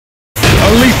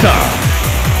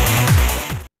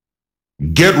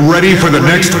Get ready for the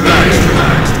next battle.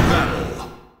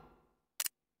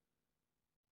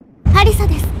 アリサ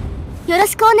です。よろ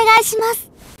しくお願いしま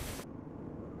す。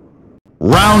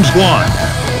 Round 1.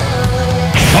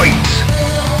 Fight!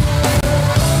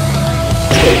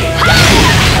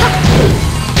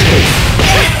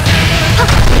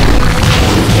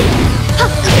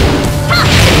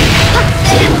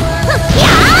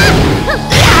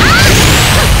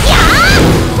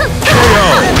 KO!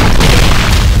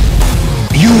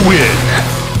 You win!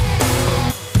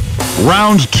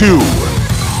 Round 2.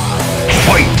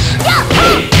 Fight!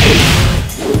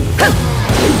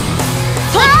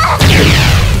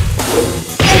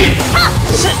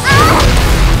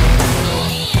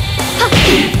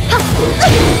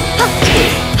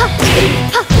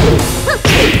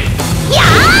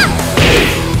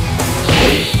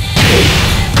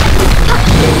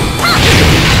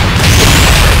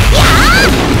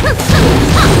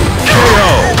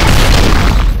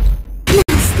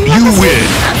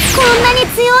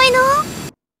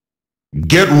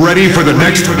 Get ready for the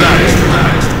next battle.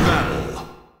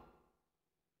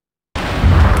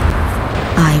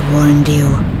 I warned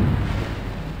you.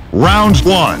 Round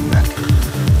 1.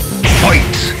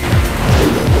 Fight!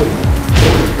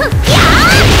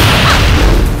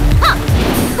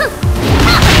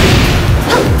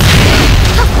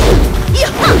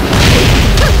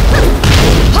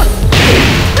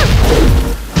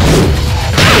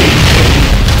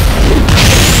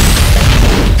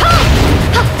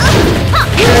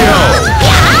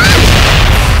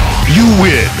 You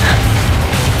win.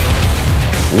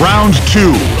 Round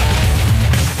 2.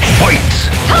 Fight.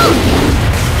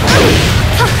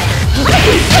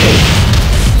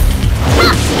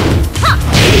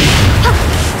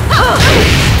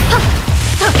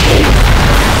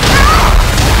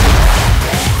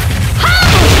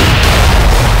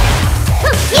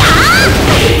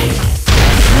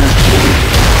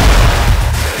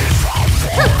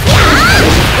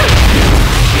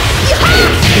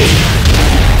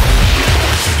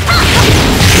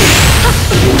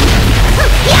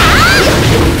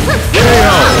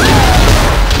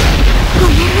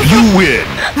 You win.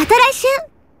 また来週。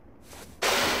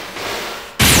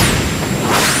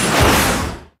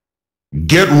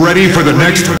 Get ready for the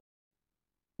next.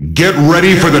 Get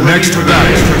ready for the next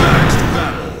battle.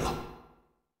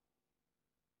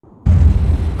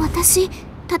 私、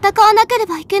戦わなけれ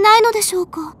ばいけないのでしょう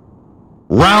か。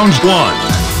 Round 1.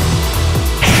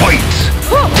 Fight.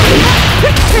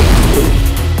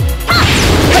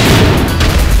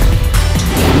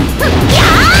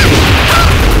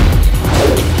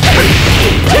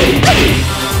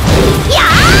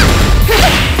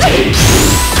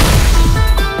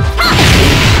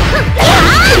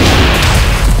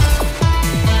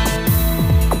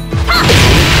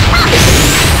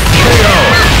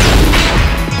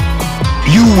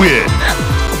 You win.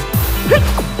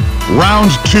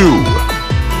 Round 2.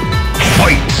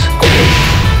 Fight.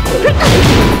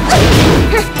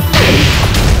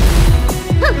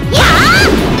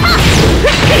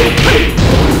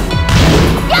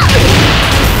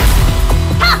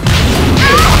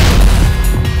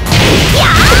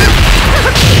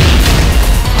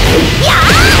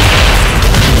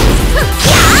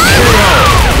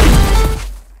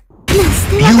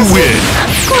 You win.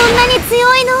 こんなに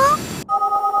強いの？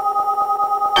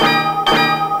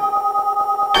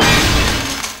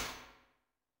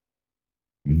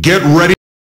 Get ready.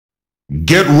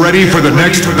 Get ready for the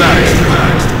next battle.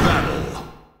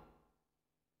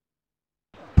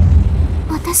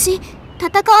 私、戦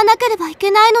わなければいけ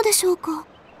ないのでしょうか。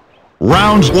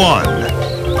 Round 1.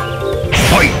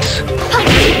 Fight.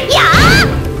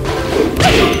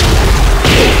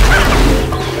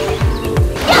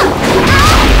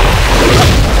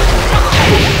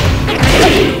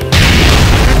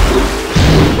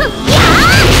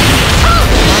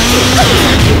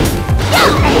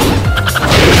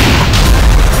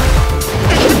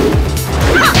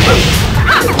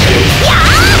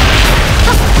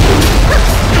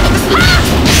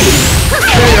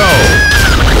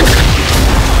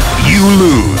 You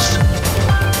lose.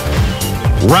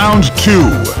 Round 2.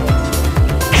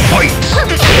 Fight.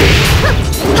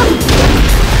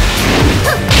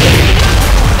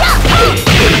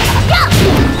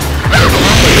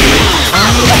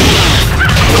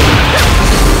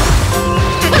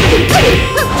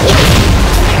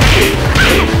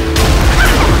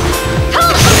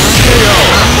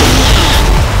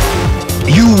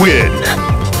 You win.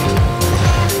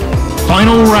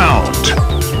 Final round.